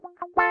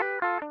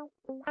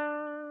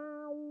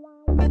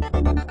Meanwhile,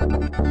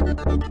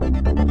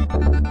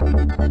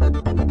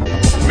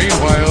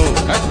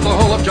 at the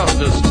Hall of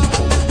Justice.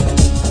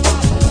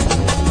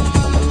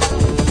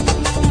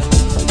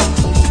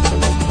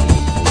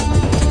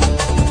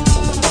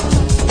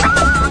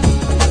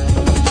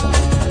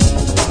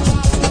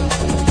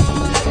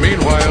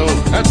 Meanwhile,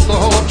 at the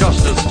Hall of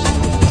Justice.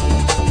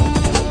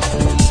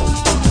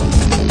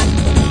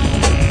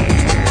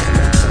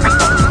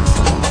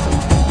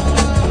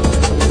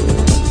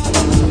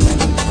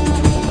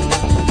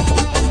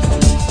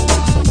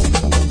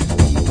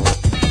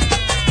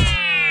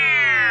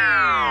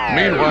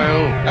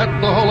 Meanwhile,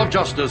 at the Hall of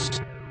Justice.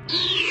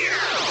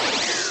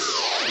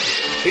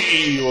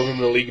 Hey, welcome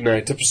to League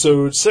Night,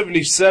 episode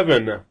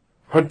 77,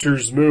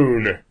 Hunter's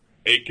Moon,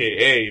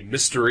 aka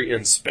Mystery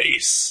in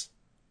Space.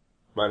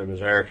 My name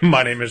is Eric.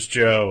 My name is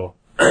Joe.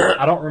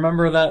 I don't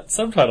remember that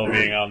subtitle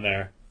being on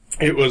there.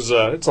 It was,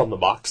 it's on the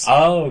box.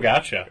 Oh,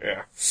 gotcha.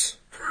 Yeah.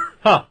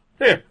 Huh.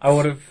 Yeah. I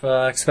would have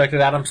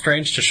expected Adam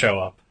Strange to show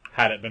up,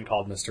 had it been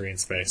called Mystery in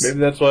Space. Maybe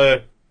that's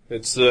why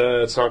it's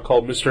not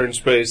called Mystery in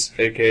Space,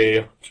 aka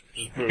Hunter's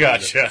Moon.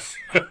 Gotcha.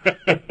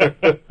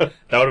 That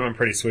would have been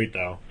pretty sweet,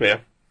 though. Yeah.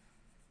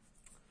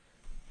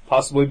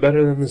 Possibly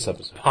better than this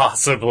episode.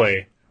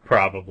 Possibly.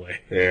 Probably.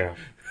 Yeah.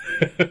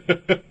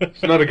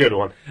 It's not a good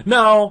one.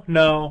 No.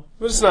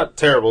 But it's not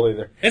terrible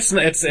either. It's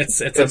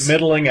a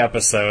middling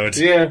episode.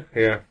 Yeah.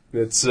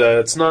 It's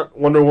not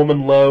Wonder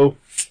Woman low.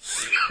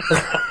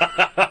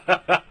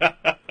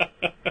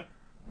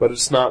 But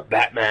it's not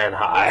Batman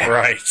high.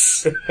 Right.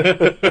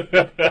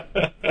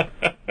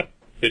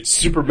 It's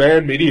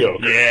Superman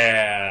mediocre.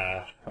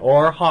 Yeah.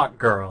 Or Hot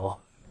Girl.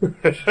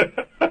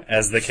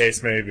 As the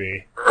case may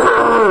be.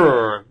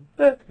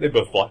 They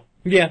both fly.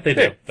 Yeah, they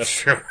do. Yeah. That's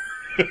true.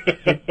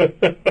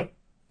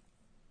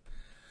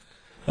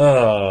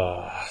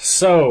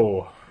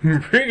 So,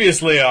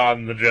 previously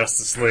on the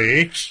Justice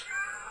League.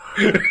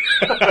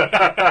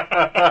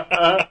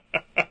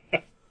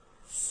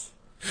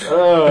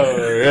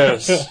 Oh,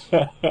 yes.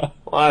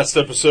 Last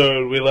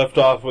episode, we left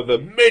off with a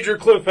major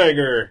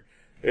cliffhanger.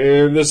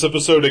 And this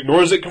episode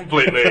ignores it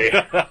completely.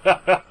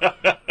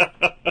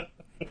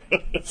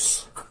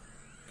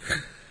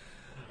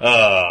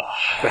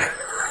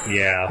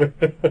 Yeah.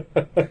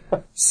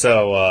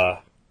 So,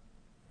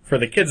 for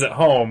the kids at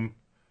home,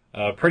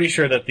 pretty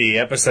sure that the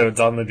episodes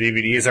on the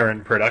DVDs are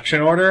in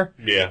production order,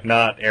 Yeah.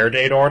 not air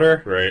date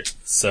order. Right.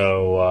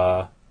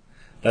 So,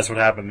 that's what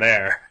happened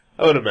there.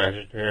 I would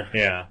imagine, yeah.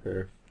 Yeah.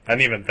 Yeah. I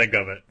didn't even think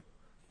of it.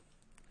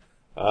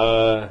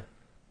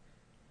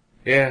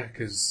 Yeah,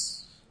 cause...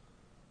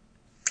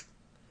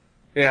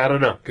 Yeah, I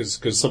don't know, cause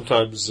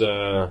sometimes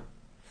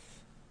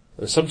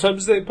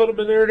they put them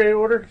in air date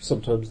order,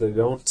 sometimes they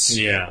don't.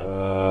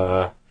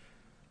 Yeah.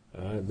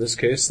 In this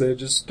case, they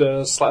just,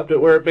 slapped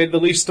it where it made the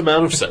least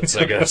amount of sense,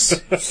 I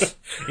guess.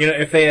 You know,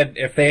 if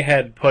they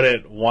had put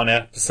it one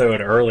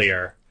episode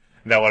earlier,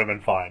 that would have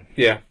been fine.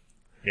 Yeah.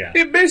 Yeah.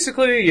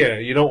 Basically, yeah,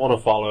 you don't want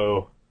to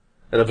follow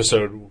an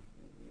episode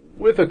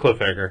with a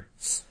cliffhanger.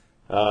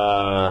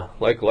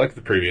 Like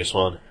the previous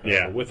one.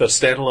 Yeah. With a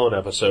standalone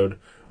episode,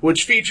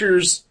 which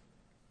features,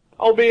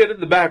 albeit in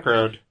the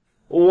background,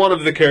 one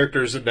of the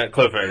characters in that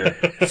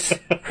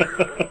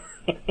cliffhanger.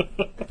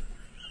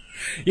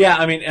 Yeah,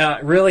 I mean,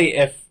 really,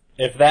 if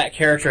that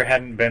character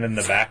hadn't been in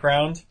the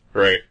background,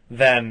 Right.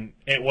 then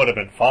it would have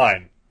been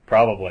fine,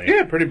 probably.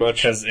 Yeah, pretty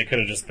much. Because it could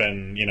have just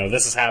been,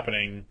 this is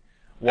happening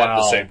while... At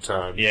the same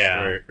time.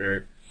 Yeah.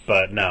 Right.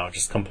 But no,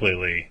 just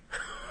completely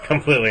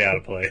out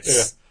of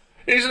place.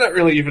 Yeah. He's not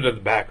really even in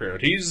the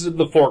background. He's in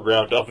the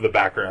foreground of the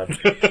background.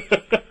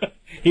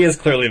 He is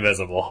clearly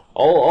visible.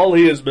 All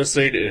he is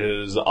missing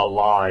is a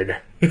line.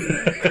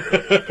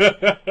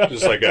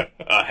 Just like a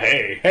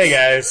hey. Hey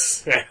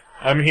guys,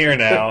 I'm here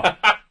now.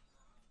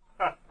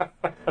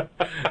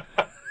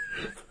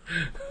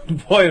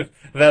 Boy,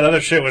 that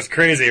other shit was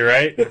crazy,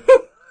 right?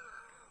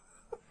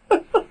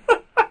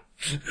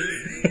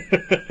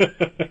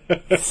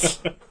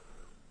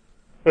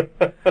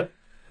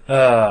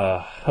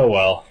 Oh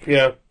well.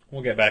 Yeah.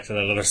 We'll get back to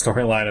that other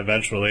storyline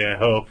eventually, I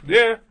hope.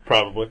 Yeah,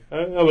 probably.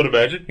 I would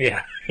imagine.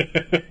 Yeah.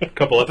 A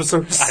couple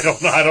episodes.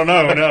 I don't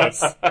know, who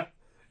knows?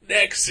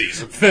 Next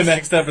season. The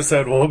next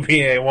episode will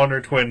be a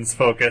Wonder Twins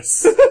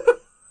focus.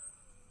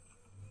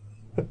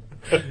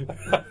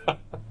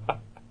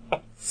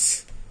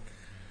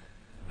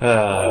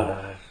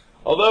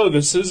 Although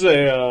this is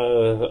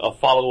a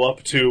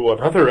follow-up to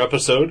another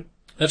episode.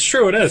 That's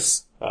true, it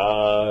is.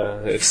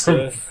 It's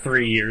From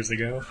 3 years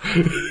ago.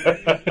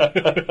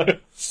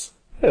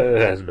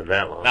 it hasn't been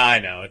that long. I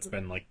know, it's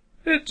been like...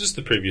 Just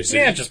the previous season.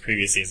 Yeah, just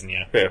previous season,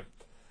 yeah. Yeah.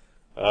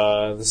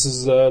 This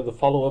is the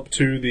follow-up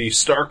to the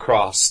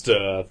Star-Crossed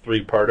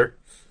three-parter.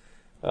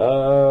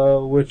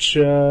 Which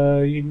you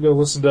can go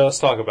listen to us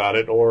talk about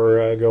it,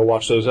 or go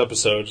watch those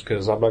episodes,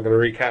 because I'm not going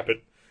to recap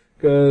it,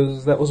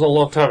 because that was a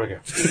long time ago.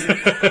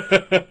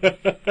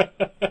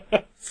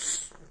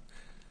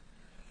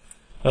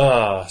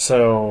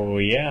 So,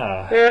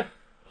 yeah. Yeah.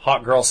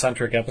 Hot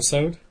girl-centric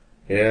episode?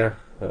 Yeah.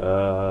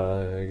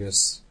 I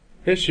guess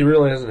she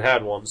really hasn't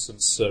had one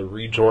since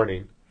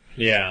rejoining.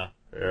 Yeah.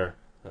 Yeah.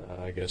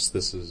 I guess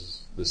this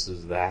is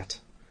that.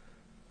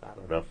 I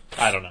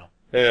don't know.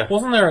 Yeah.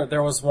 Wasn't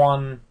there was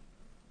one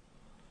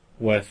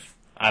with,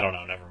 I don't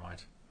know, never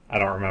mind. I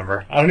don't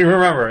remember. I don't even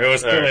remember. It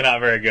was clearly not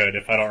very good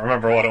if I don't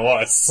remember what it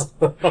was.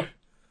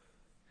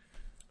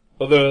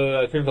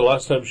 Although, I think the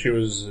last time she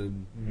was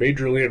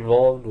majorly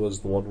involved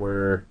was the one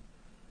where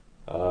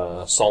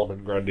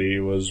Solomon Grundy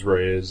was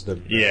raised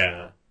and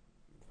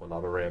went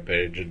on a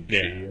rampage,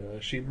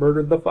 and she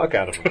murdered the fuck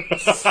out of him.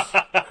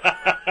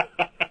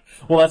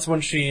 Well, that's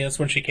when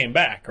she came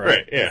back, right?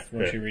 Right, yeah.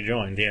 When she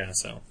rejoined,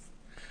 so.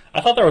 I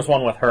thought there was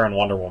one with her and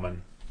Wonder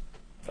Woman.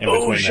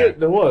 Oh shit,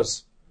 there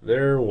was.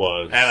 There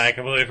was. And I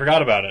completely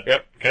forgot about it.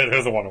 Yep. Because it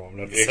was a Wonder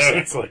Woman episode.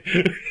 Exactly.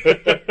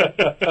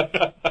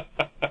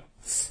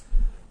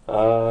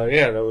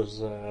 That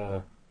was,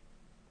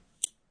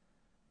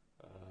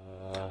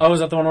 Oh, is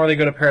that the one where they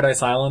go to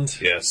Paradise Island?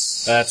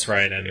 yes. That's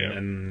right,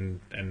 and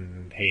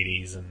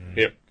Hades and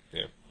Yep.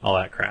 all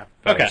that crap.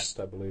 Okay. Faust,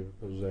 I believe,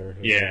 was there.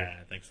 Yeah,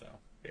 I think so.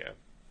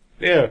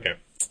 Yeah, okay.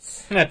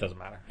 That doesn't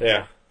matter.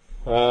 Yeah.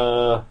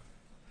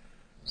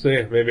 So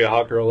yeah, maybe a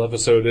Hot Girl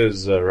episode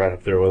is right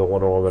up there with a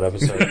Wonder Woman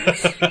episode.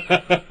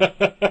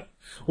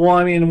 Well,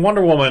 I mean,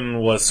 Wonder Woman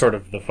was sort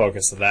of the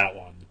focus of that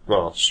one.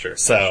 Well, sure.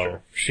 So,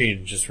 she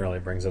just really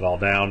brings it all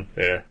down.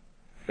 Yeah.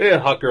 Yeah,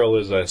 Hot Girl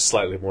is a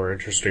slightly more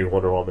interesting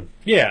Wonder Woman.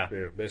 Yeah.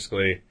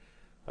 Basically,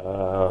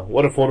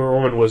 what if Wonder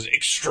Woman was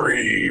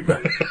extreme?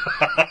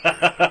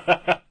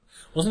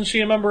 Wasn't she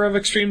a member of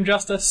Extreme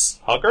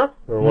Justice? Hot Girl?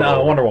 Or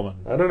No, Wonder Woman.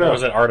 I don't know. Or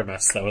was it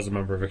Artemis that was a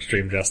member of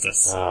Extreme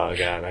Justice? Oh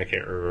god, I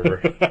can't remember.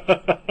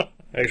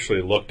 I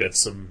actually looked at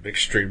some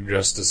Extreme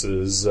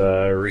Justices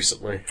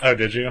recently. Oh,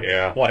 did you?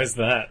 Yeah. Why is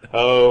that?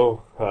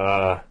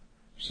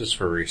 Just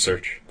for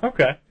research.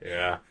 Okay.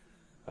 Yeah.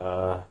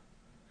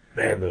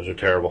 Man, those are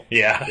terrible.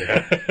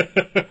 Yeah.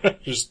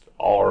 Just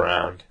all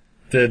around.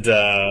 Did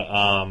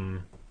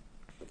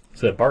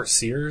Bart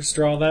Sears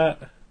draw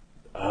that?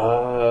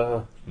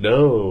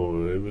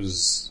 No, it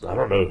was, I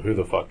don't know who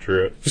the fuck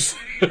drew it.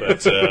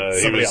 But,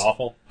 Somebody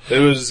awful. It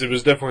was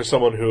definitely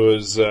someone who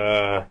was,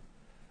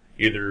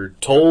 either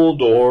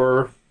told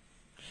or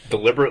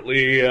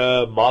deliberately,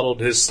 modeled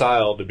his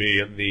style to be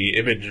in the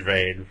Image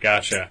vein.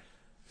 Gotcha.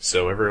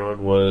 So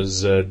everyone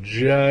was,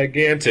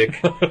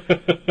 gigantic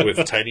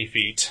with tiny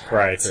feet.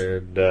 Right.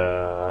 And,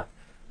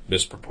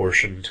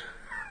 misproportioned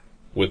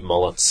with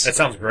mullets. That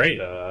sounds great.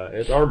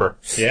 And armor.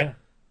 Yeah.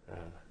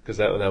 Because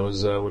that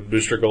was when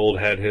Booster Gold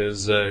had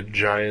his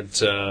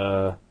giant,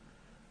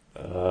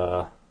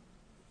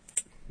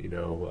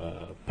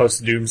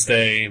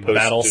 Post-Doomsday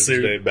battle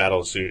suit.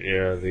 Battle suit,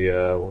 yeah,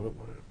 the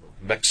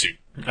mech suit.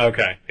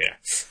 Okay. Yeah.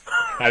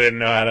 I didn't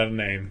know how to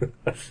name.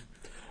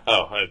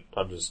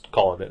 I'm just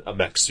calling it a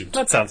mech suit.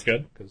 That sounds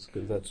good. Because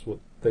that's what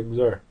things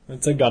are.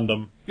 It's a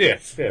Gundam. Yeah,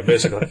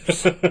 basically.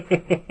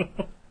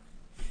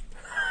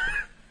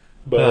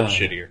 But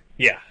shittier.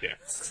 Yeah. Yeah.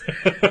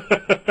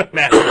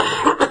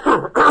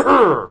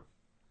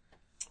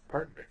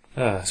 Pardon me.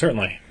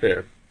 Certainly.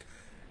 Yeah.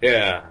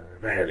 Yeah.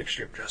 Man,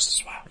 Extreme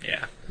Justice, wow.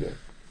 Yeah.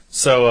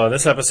 So,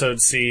 this episode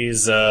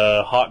sees,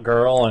 Hot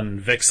Girl and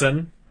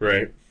Vixen.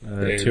 Right.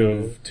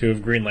 Two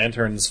of Green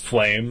Lantern's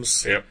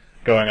flames. Yep.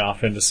 Going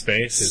off into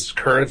space. His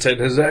current and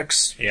his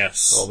ex.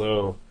 Yes.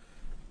 Although,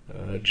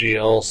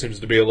 GL seems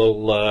to be a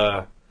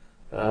little,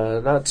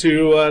 not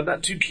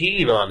too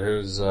keen on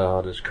his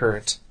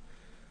current.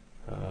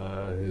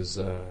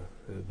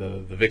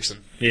 The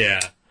Vixen. Yeah.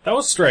 That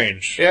was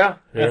strange. Yeah.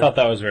 I thought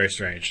that was very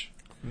strange.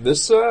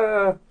 This,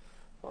 what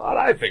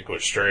I think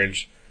was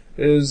strange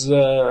is,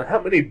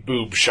 how many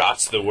boob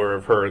shots there were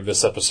of her in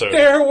this episode.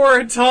 There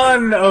were a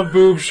ton of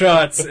boob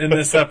shots in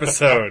this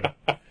episode.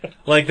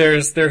 Like,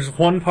 there's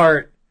one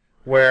part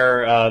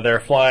where,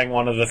 they're flying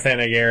one of the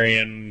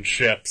Thanagarian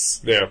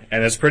ships. Yeah.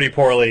 And it's pretty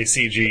poorly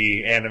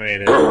CG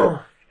animated.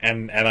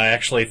 And I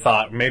actually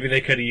thought maybe they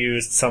could have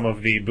used some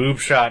of the boob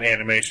shot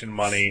animation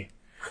money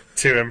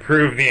to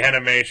improve the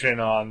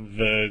animation on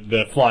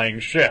the flying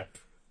ship.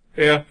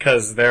 Yeah.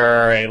 Cause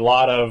there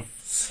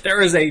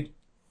is a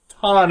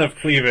ton of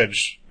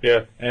cleavage.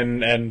 Yeah.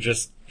 And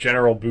just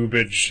general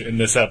boobage in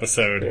this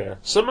episode. Yeah.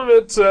 Some of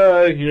it,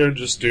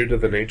 just due to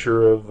the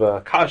nature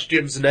of,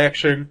 costumes and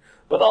action,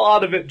 but a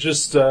lot of it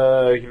just,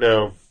 right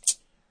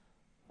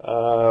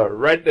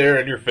there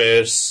in your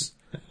face.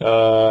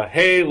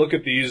 Hey, look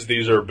at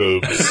these are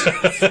boobs.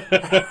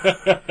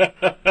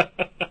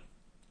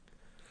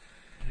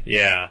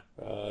 Yeah.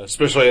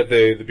 Especially at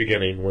the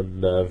beginning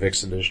when,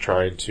 Vixen is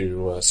trying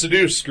to,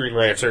 seduce Green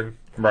Lantern.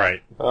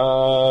 Right.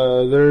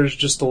 There's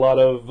just a lot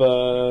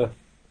of,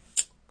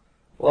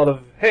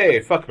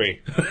 hey, fuck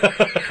me,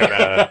 kind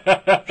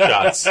of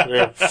shots.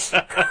 Yeah.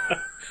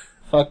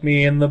 Fuck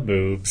me in the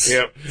boobs.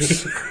 Yep.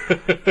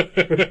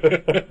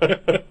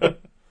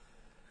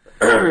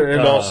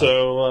 And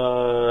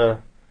also,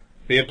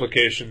 the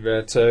implication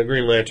that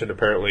Green Lantern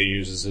apparently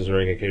uses his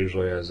ring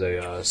occasionally as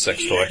a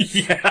sex toy.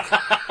 Yeah.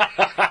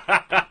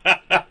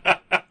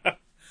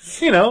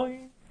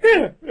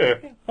 Yeah.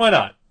 Why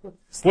not?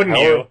 Wouldn't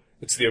you?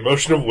 It's the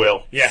emotion of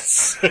will.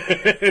 Yes.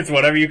 It's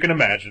whatever you can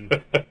imagine.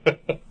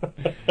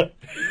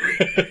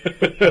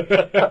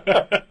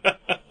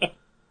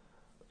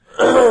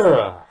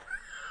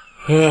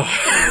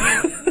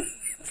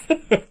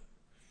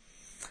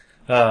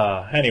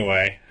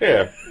 Anyway.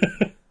 Yeah.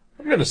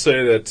 I'm gonna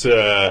say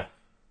that,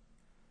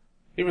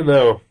 even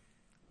though,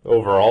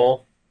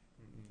 overall,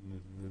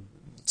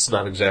 it's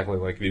not exactly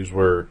like these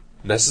were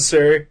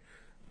necessary,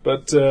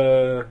 but,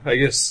 I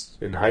guess,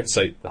 in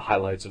hindsight, the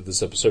highlights of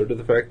this episode are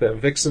the fact that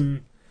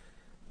Vixen,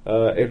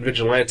 and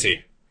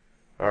Vigilante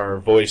are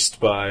voiced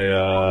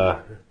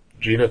by,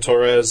 Gina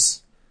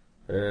Torres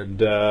and,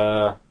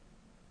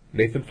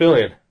 Nathan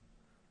Fillion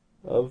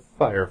of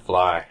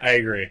Firefly I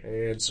agree.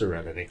 and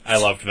Serenity. I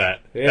loved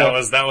that.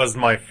 Yeah. That was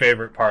my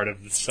favorite part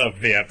of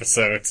the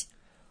episode.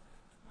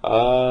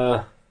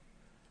 I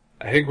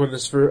think when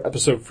this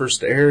episode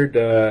first aired,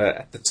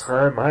 at the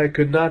time, I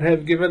could not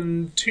have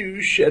given two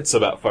shits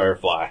about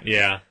Firefly.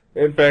 Yeah.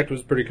 In fact,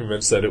 was pretty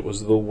convinced that it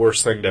was the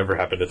worst thing to ever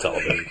happen to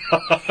television.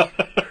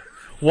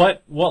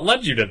 What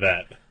led you to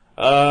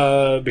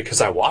that?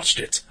 Because I watched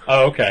it.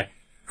 Oh, okay.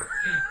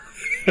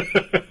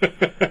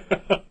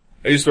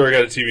 I used to work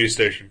at a TV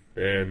station,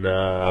 and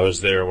I was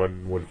there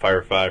when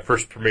Firefly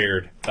first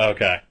premiered.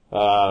 Okay.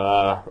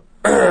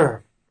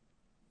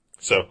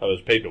 So I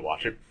was paid to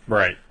watch it.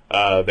 Right.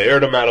 They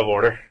aired them out of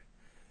order.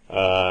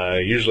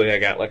 Usually I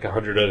got like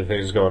 100 other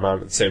things going on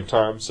at the same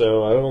time,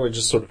 so I only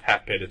just sort of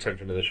half paid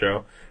attention to the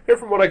show. And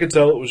from what I could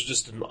tell, it was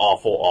just an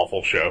awful,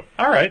 awful show.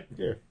 Alright.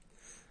 Yeah.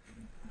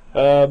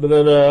 But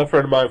then a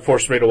friend of mine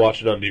forced me to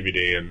watch it on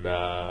DVD, and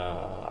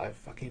I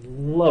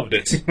fucking loved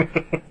it.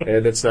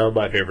 And it's now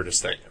my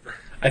favoriteest thing ever.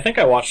 I think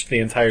I watched the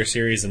entire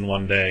series in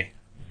one day.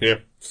 Yeah.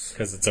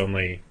 Because it's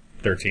only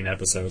 13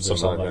 episodes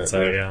Something or something, like that,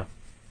 so yeah.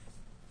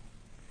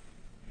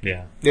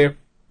 Yeah. Yeah.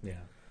 Yeah.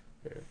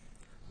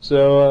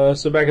 So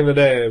back in the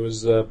day, it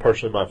was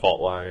partially my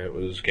fault why it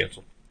was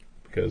canceled.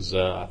 Because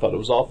I thought it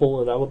was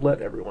awful, and I would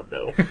let everyone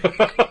know.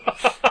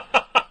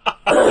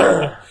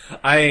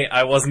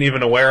 I wasn't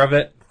even aware of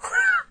it.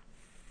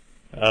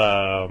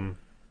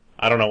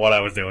 I don't know what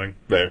I was doing.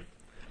 There.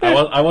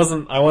 I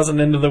wasn't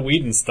into the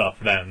Whedon stuff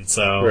then,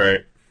 so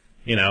Right.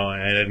 you know,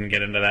 I didn't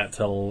get into that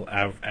till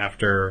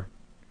after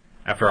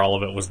all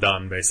of it was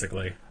done,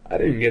 basically. I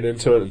didn't get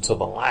into it until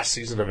the last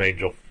season of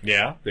Angel.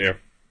 Yeah, Yeah.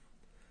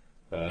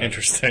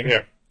 interesting.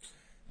 Yeah.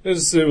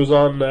 It was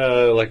on,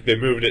 like, they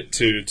moved it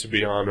to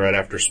be on right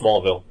after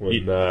Smallville,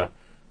 when, I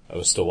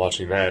was still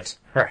watching that.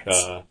 Right.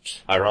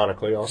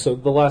 Ironically, also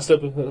the last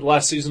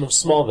season of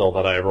Smallville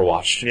that I ever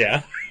watched.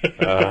 Yeah.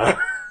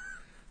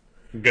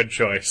 Good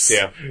choice.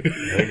 Yeah.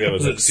 I think that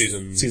was at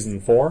season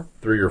 4?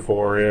 3 or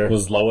 4, yeah.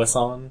 Was Lois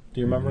on?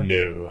 Do you remember?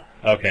 No.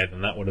 Okay,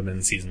 then that would have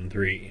been season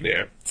 3.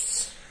 Yeah.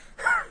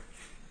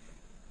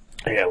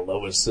 Yeah,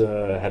 Lois,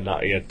 had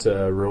not yet,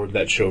 ruined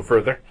that show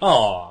further.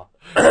 Aw.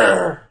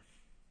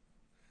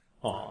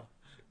 Aw.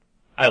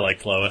 I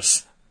liked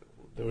Lois.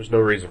 There was no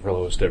reason for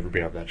Lois to ever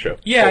be on that show.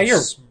 Yeah, Like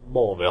you're-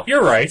 Smallville.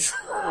 You're right.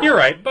 You're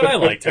right, but I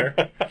liked her.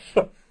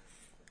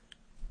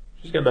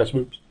 She's got nice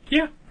boobs.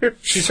 Yeah,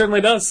 she certainly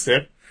does.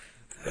 Yeah.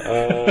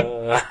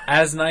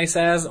 As nice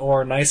as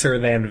or nicer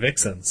than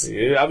Vixen's.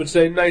 Yeah, I would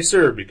say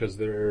nicer because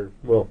they're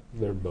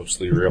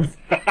mostly real.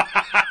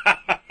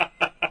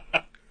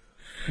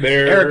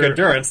 Erica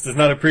Durance does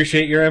not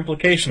appreciate your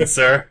implications,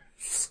 sir.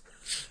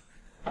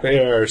 They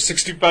are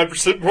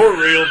 65% more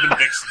real than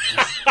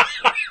Vixen.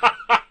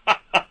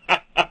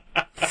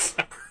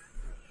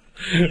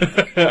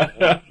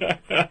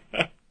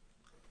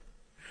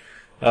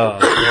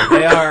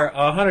 They are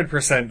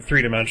 100%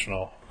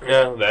 three-dimensional,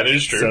 Yeah, that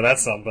is true. so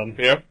that's something.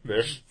 Yep,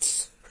 there.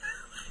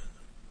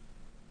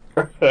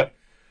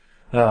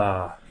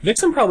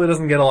 Vixen probably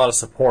doesn't get a lot of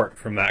support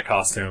from that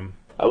costume.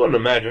 I wouldn't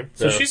imagine.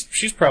 So No.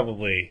 she's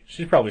probably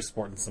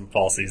sporting some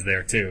falsies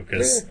there too,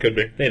 because Yeah, could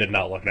be. they did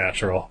not look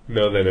natural.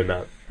 No, they did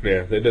not.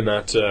 Yeah, they did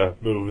not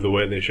move the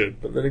way they should.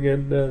 But then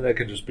again, that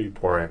could just be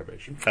poor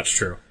animation. That's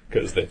true.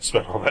 Because they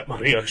spent all that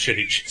money on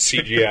shitty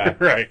CGI.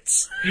 Right.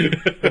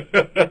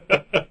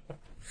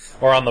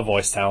 Or on the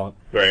voice talent,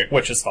 Right.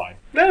 which is fine,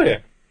 Oh, yeah.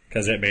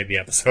 because it made the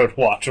episode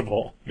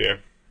watchable. Yeah.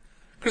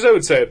 Because I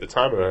would say at the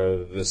time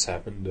this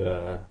happened,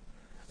 I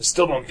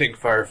still don't think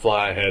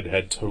Firefly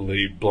had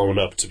totally blown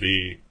up to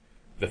be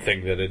the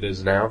thing that it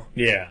is now.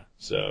 Yeah.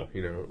 So,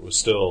 it was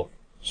still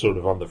sort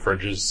of on the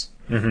fringes.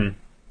 Mm-hmm.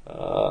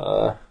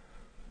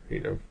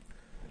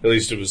 At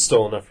least it was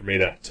still enough for me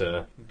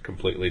to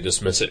completely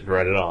dismiss it and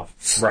write it off.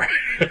 Right.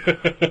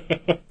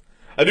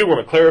 I do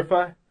want to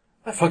clarify,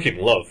 I fucking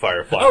love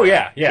Firefly. Oh,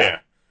 yeah.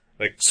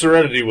 Like,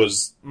 Serenity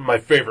was my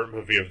favorite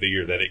movie of the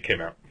year that it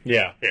came out.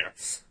 Yeah. Yeah.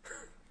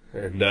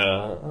 And,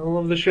 I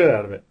love the shit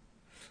out of it.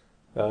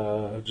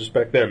 Just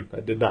back then,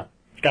 I did not.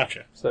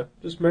 Gotcha. So,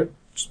 just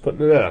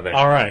putting it out there.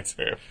 All right.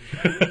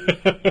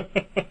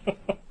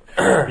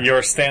 Yeah.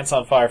 Your stance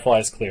on Firefly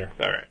is clear.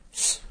 Alright.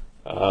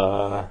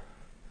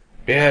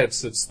 Yeah,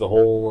 it's the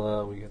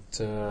whole, we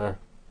get,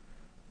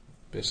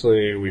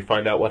 basically we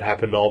find out what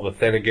happened to all the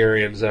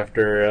Thanagarians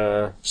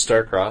after,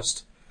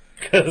 Starcrossed.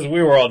 Because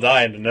we were all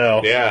dying to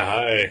know. Yeah,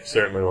 I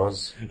certainly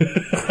was.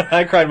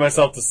 I cried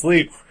myself to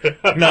sleep,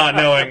 not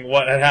knowing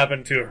what had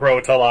happened to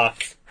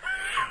Rotalak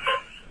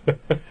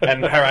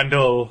and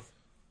Parandul.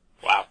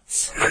 Wow.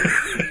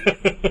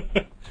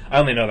 I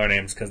only know their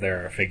names because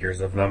there are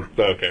figures of them.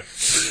 Okay.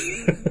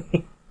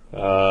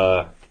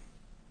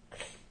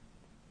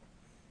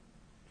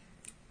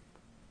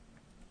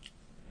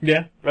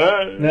 Yeah.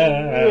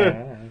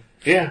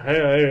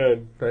 Yeah,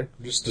 I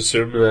just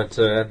assumed that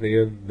at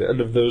the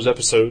end of those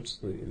episodes,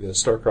 the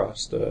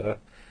Star-Crossed, that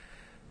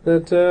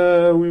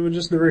we would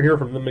just never hear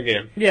from them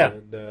again. Yeah.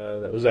 And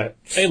that was that.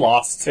 They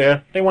lost.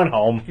 Yeah. They went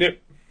home. Yep.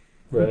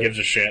 Who Right. gives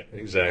a shit?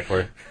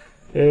 Exactly.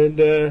 And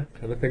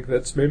kind of think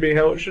that's maybe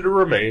how it should have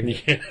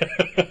remained. Yeah.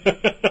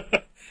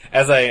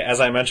 As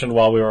I mentioned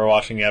while we were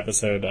watching the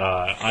episode,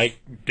 I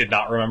did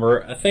not remember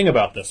a thing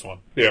about this one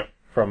Yeah.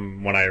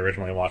 from when I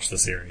originally watched the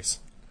series.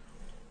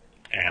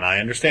 And I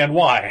understand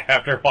why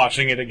after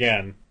watching it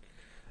again.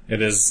 It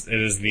is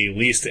the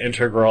least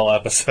integral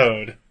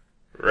episode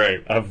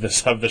Right. of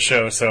the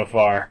show so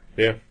far.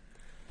 Yeah.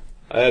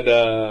 I had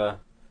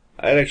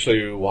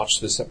actually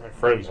watched this at my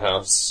friend's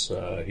house.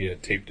 He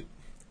had taped it.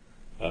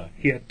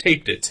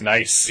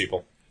 Nice.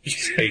 People.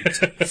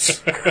 Taped.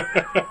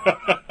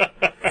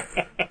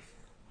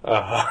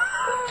 What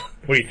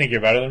do you think, you're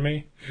better than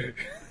me?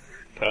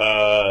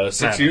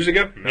 6 years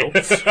ago? No.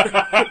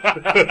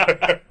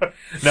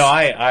 No,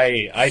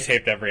 I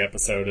taped every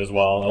episode as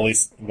well, at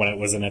least when it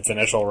was in its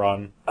initial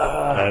run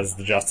as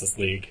the Justice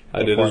League. I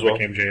did before as well. it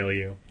became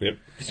JLU. Yep.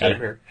 Same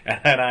here.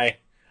 And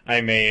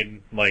I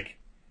made, like,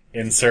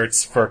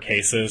 inserts for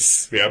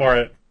cases Yep. for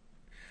it.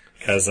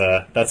 Because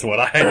that's what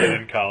I did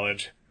in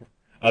college.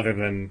 Other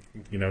than,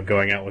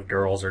 going out with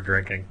girls or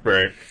drinking.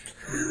 Right.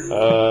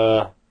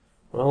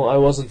 Well, I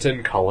wasn't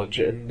in college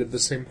and did the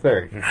same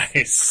thing.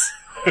 Nice.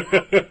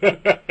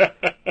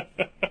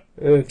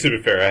 To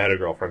be fair, I had a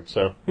girlfriend,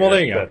 so... Well,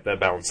 there you go. That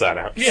balanced that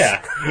out.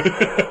 Yeah.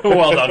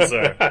 Well done,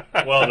 sir.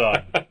 Well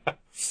done.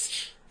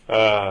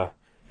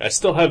 I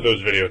still have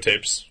those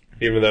videotapes,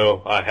 even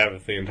though I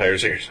have the entire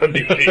series on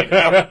DVD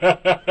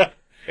now.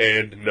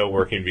 And no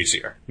working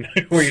VCR.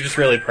 Were you just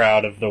really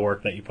proud of the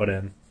work that you put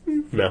in?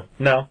 No.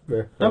 No.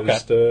 I Okay.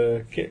 just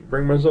can't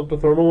bring myself to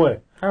throw them away.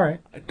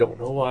 Alright. I don't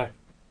know why.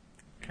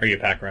 Are you a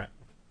pack rat?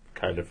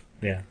 Kind of.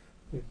 Yeah.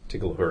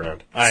 Take a look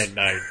around. Yeah.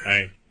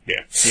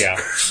 Yeah.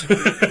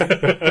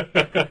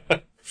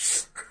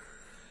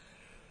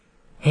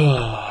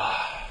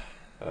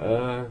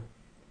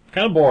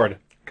 Kind of bored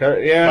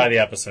Yeah. by the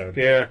episode.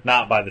 Yeah.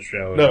 Not by the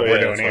show. No, that yeah, we're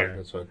doing that's here. fine.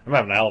 That's fine. I'm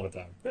having a hell of a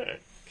time.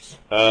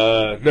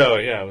 No,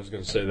 yeah, I was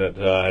going to say that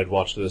I had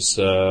watched this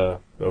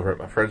over at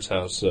my friend's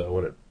house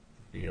when it,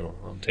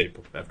 on tape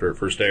after it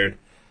first aired.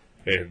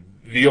 And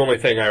the only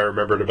thing I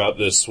remembered about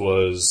this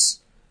was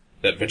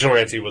that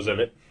Vigilante was in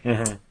it.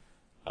 Mm-hmm.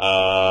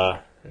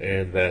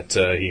 And that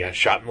he got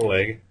shot in the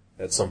leg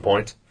at some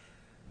point.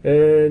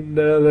 And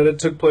that it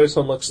took place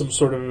on like some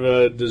sort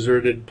of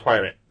deserted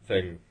planet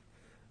thing.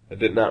 I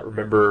did not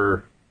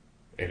remember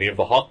any of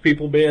the Hawk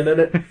people being in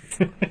it.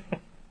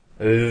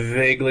 I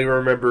vaguely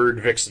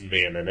remembered Vixen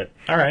being in it.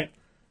 Alright.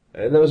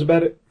 And that was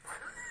about it.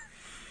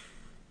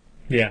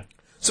 Yeah.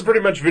 So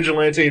pretty much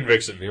Vigilante and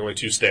Vixen, the only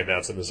two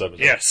standouts in this episode.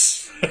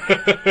 Yes.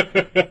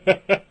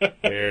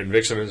 And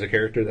Vixen is a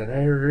character that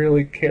I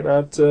really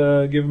cannot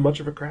give much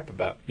of a crap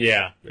about.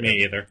 Yeah,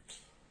 me either.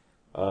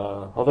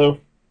 Although,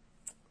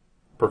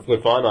 perfectly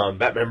fine on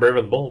Batman Brave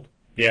and the Bold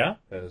Yeah?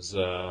 as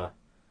Lana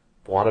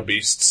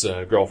Beast's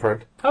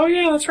girlfriend. Oh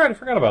yeah, that's right, I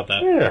forgot about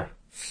that. Yeah.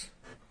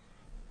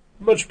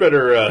 Much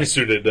better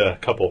suited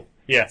couple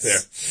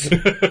Yes. than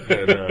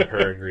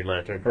her and Green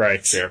Lantern.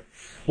 Right. Yeah.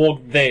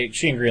 Well,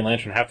 she and Green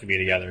Lantern have to be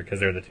together because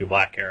they're the two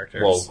black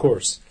characters. Well, of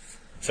course.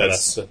 So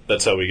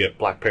That's how we get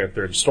Black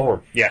Panther and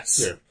Storm.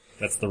 yes. Yeah.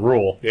 That's the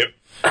rule. Yep.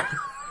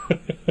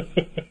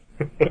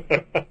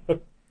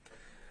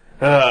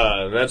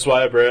 That's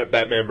why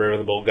Batman Brave and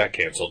the Bold got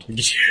canceled.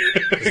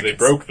 Because they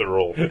broke the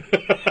rule.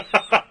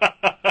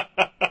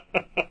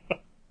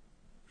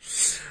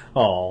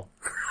 Oh.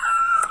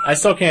 I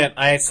still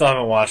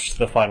haven't watched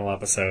the final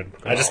episode.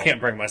 I just can't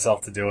bring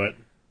myself to do it.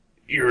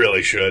 You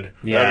really should.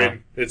 Yeah. I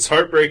mean, it's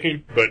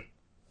heartbreaking, but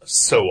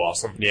so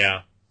awesome.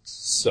 Yeah.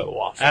 So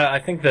awesome. I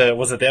think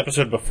was it the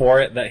episode before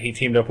it that he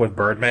teamed up with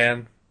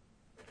Birdman?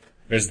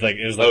 It was like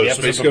the episode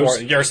Space before.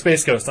 Ghost? Yeah,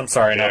 Space Ghost. I'm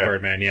sorry, not Yeah.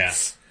 Birdman. Yeah,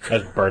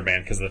 that's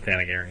Birdman because of the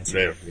Thanagarians.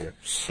 Yeah.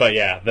 But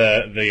yeah,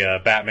 the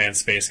Batman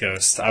Space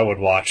Ghost. I would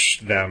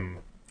watch them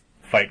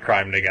fight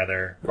crime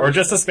together, or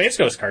just a Space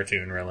Ghost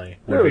cartoon. Really,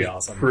 would That be was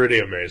awesome. pretty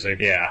amazing.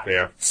 Yeah.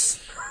 Yeah.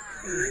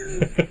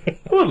 I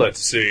would like to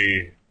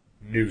see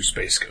new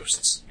Space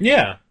Ghosts.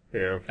 Yeah,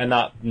 Yeah. and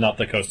not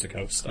the coast to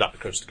coast stuff. Not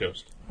Coast to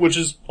Coast. Which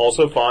is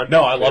also fine.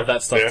 No, I love Yeah.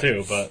 that stuff Yeah.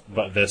 too.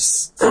 But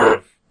this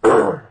sort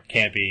of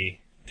campy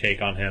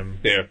take on him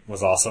Yeah.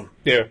 was awesome.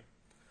 Yeah.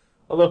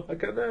 Although, I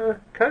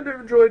kind of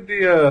enjoyed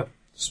the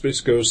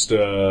Space Ghost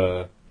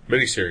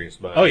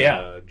miniseries by Oh,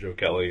 yeah. Joe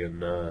Kelly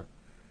and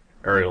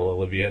Ariel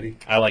Olivetti.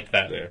 I liked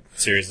that Yeah.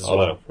 series as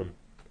Although, well.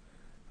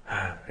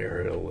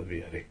 Ariel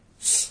Olivetti.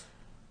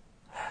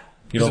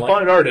 He's a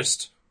fine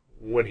artist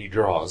when he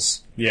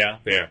draws. Yeah.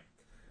 Yeah.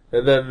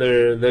 And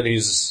then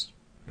he's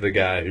the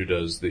guy who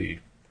does the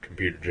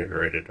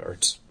computer-generated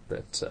art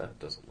that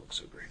doesn't look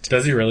so great.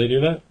 Does he really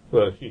do that?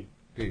 Well,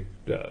 the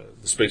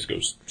Space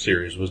Ghost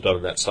series was done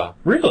in that style.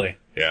 Really?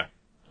 Yeah.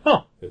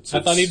 Huh. I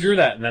thought he drew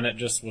that, and then it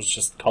just was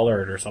just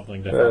colored or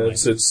something differently.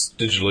 It's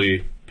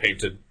digitally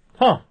painted.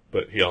 Huh.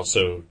 But he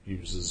also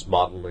uses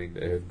modeling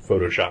and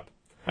Photoshop.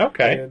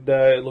 Okay. And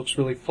it looks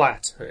really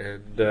flat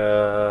and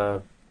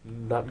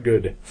not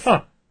good.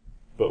 Huh.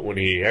 But when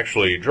he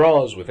actually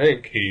draws with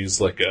ink,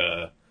 he's like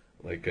a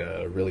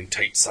really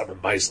tight Simon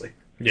Bisley.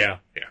 Yeah.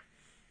 Yeah.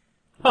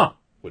 Huh.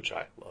 Which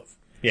I love.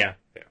 Yeah.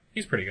 Yeah.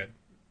 He's pretty good.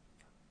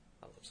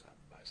 I love Simon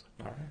Bisley.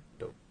 All right.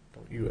 Don't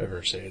you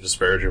ever say a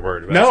disparaging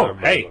word about No,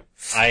 Simon Bisley.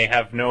 hey, I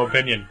have no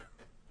opinion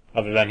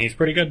other than he's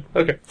pretty good.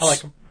 Okay. I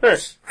like him.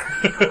 Alright.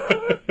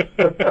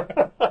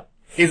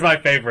 He's my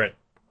favorite.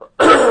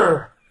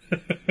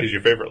 He's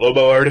your favorite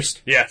Lobo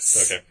artist?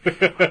 Yes.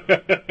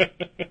 Okay.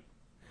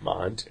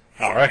 Mine too.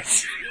 All right.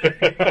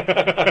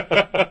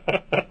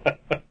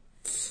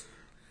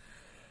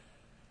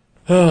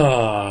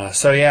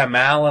 So yeah,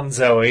 Mal and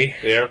Zoe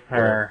Yeah.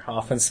 are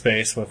off in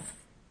space with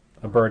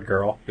a bird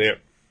girl. Yep.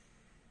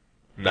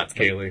 Not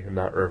Kaylee and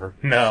not River.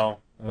 No.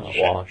 Not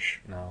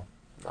Wash. No.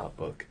 Not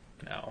Book.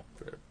 No.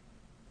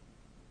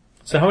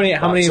 So how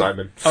many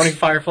Simon.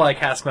 Firefly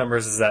cast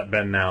members has that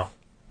been now?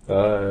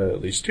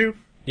 At least 2.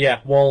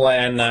 Yeah, well,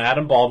 and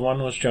Adam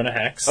Baldwin was Jonah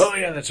Hex. Oh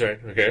yeah, that's right.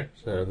 Okay,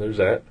 so there's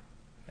that.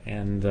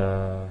 And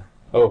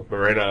Oh,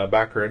 Marina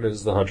Baccarin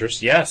is the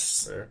Huntress.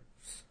 yes. There.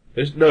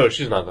 No,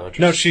 she's not the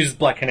Huntress. No, she's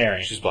Black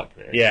Canary. She's Black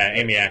Canary. Yeah,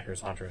 Amy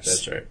Acker's Huntress.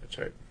 That's right. That's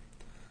right.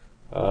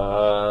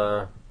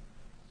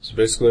 So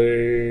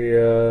basically,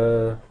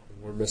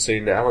 we're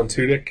missing Alan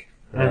Tudyk,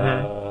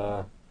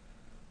 Ron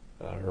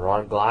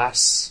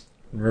Glass.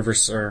 River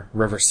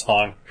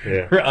Song.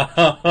 Yeah.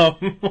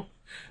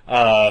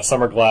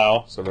 Summer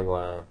Glau, Summer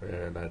Glau,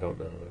 and I don't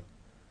know.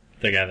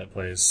 the guy that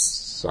plays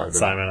Simon.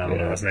 I don't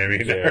know his name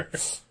either. Yeah.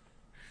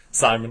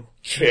 Simon.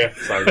 Yeah,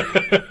 Simon.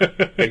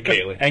 And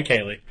Kaylee. And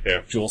Kaylee.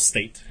 Yeah. Jewel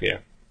State. Yeah.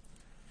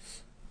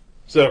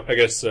 So, I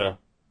guess,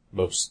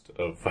 most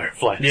of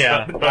Firefly.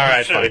 Yeah.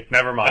 Alright, fine.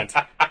 Never mind.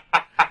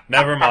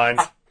 Never mind.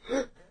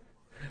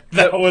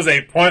 That was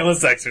a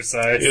pointless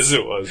exercise. Yes,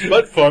 it was.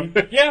 But fun.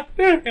 Yeah.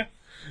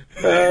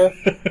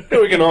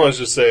 We can always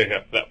just say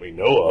that we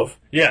know of.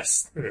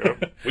 Yes. You know,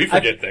 we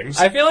forget things.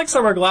 I feel like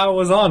Summer Glau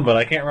was on, but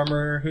I can't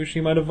remember who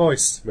she might have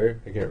voiced. I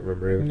can't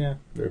remember either. Yeah.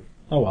 No.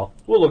 Oh well.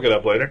 We'll look it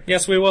up later.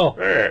 Yes, we will.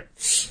 Alright.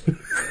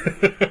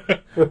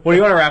 Well,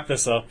 you want to wrap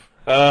this up?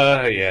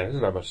 Yeah,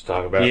 there's not much to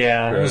talk about.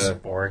 Yeah, this is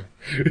boring.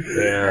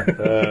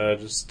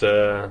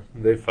 Yeah,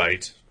 they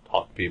fight,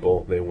 talk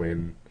people, they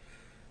win,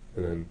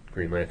 and then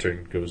Green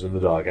Lantern goes in the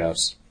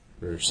doghouse,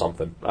 or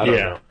something. I don't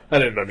know. I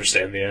didn't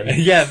understand the end.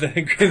 Yeah,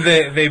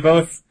 they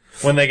both,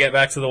 when they get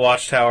back to the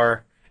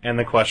Watchtower, and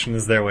the question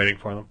is there waiting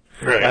for them.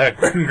 Right.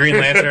 Green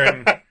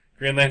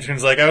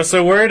Lantern's like, I was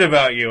so worried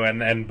about you,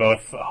 and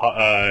both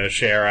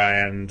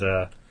Shara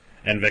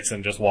and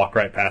Vixen just walk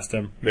right past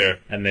him. Yeah.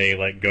 And they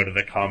like go to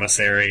the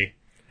commissary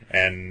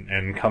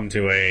and come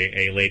to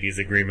a ladies'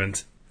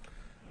 agreement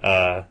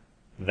that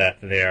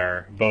they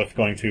are both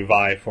going to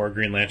vie for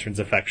Green Lantern's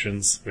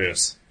affections.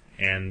 Yes.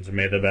 And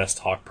may the best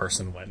Hawk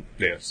person win.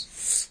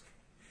 Yes.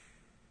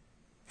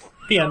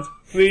 The end.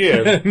 The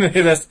end. May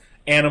the best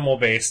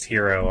animal-based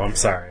hero. I'm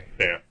sorry.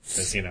 Yeah.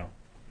 Because, you know.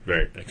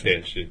 Right.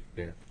 Vixen.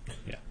 Yeah.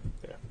 Yeah.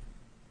 Yeah.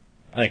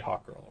 I think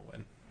Hawkgirl will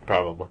win.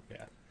 Probably.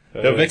 Yeah.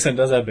 Though Vixen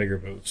does have bigger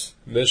boobs.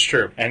 That's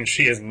true. And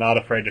she is not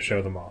afraid to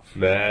show them off.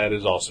 That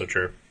is also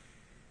true.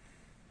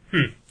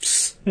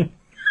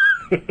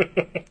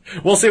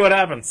 We'll see what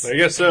happens. I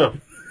guess so.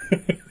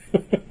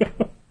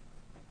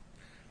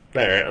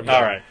 Alright.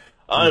 All right.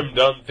 I'm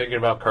done thinking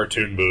about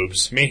cartoon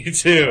boobs. Me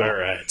too.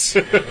 Alright.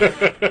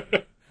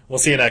 We'll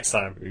see you next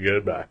time.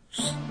 Goodbye.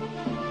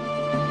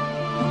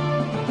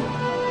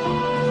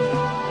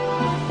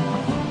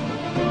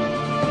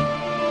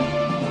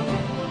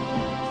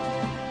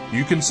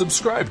 You can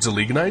subscribe to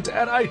League Night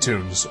at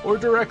iTunes or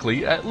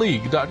directly at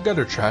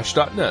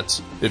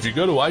league.guttertrash.net. If you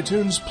go to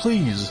iTunes,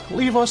 please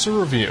leave us a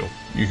review.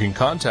 You can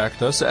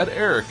contact us at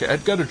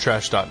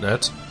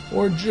eric@guttertrash.net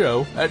or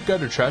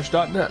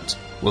joe@guttertrash.net.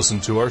 Listen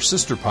to our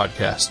sister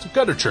podcast,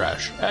 Gutter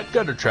Trash, at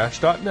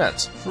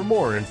guttertrash.net. For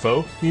more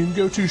info, you can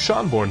go to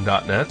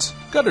seanborn.net,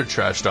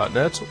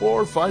 guttertrash.net,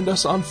 or find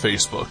us on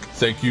Facebook.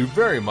 Thank you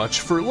very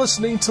much for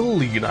listening to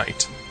League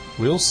Night.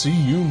 We'll see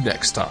you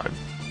next time.